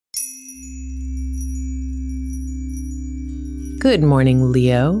Good morning,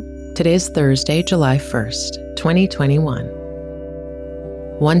 Leo. Today is Thursday, July 1st, 2021.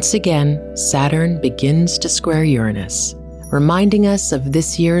 Once again, Saturn begins to square Uranus, reminding us of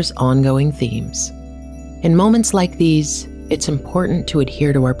this year's ongoing themes. In moments like these, it's important to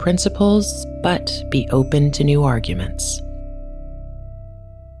adhere to our principles, but be open to new arguments.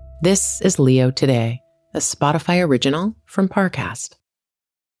 This is Leo Today, a Spotify original from Parcast.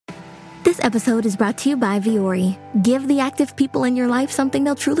 This episode is brought to you by Vuori. Give the active people in your life something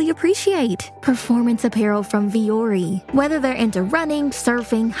they'll truly appreciate. Performance apparel from Vuori. Whether they're into running,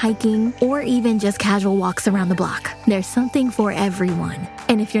 surfing, hiking, or even just casual walks around the block, there's something for everyone.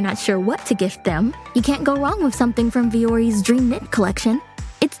 And if you're not sure what to gift them, you can't go wrong with something from Vuori's Dream Knit collection.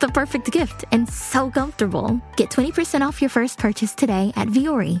 It's the perfect gift and so comfortable. Get 20% off your first purchase today at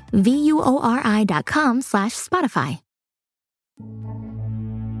Vuori, VUORI.com/Spotify.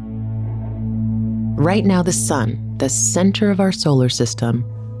 Right now, the sun, the center of our solar system,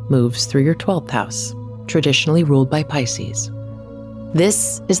 moves through your 12th house, traditionally ruled by Pisces.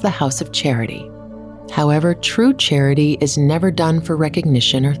 This is the house of charity. However, true charity is never done for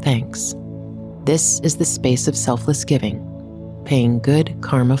recognition or thanks. This is the space of selfless giving, paying good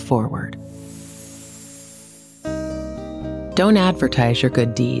karma forward. Don't advertise your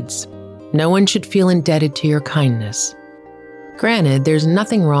good deeds. No one should feel indebted to your kindness. Granted, there's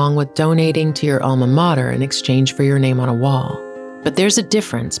nothing wrong with donating to your alma mater in exchange for your name on a wall, but there's a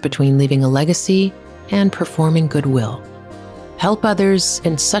difference between leaving a legacy and performing goodwill. Help others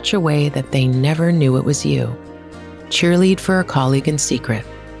in such a way that they never knew it was you. Cheerlead for a colleague in secret.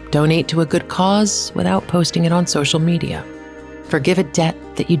 Donate to a good cause without posting it on social media. Forgive a debt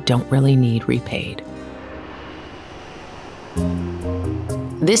that you don't really need repaid.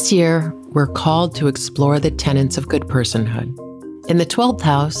 This year, we're called to explore the tenets of good personhood. In the 12th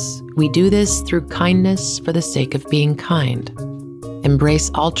house, we do this through kindness for the sake of being kind. Embrace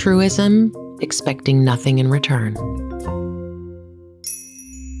altruism, expecting nothing in return.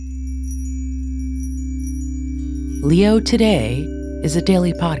 Leo Today is a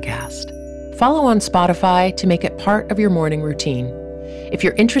daily podcast. Follow on Spotify to make it part of your morning routine. If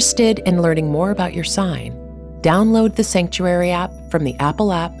you're interested in learning more about your sign, download the Sanctuary app from the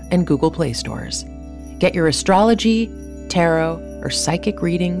Apple app and Google Play stores. Get your astrology, tarot, or psychic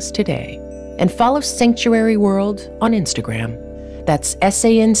readings today. And follow Sanctuary World on Instagram. That's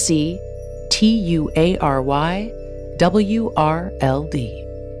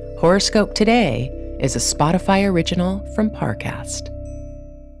SanctuaryWRLD. Horoscope Today is a Spotify original from Parcast.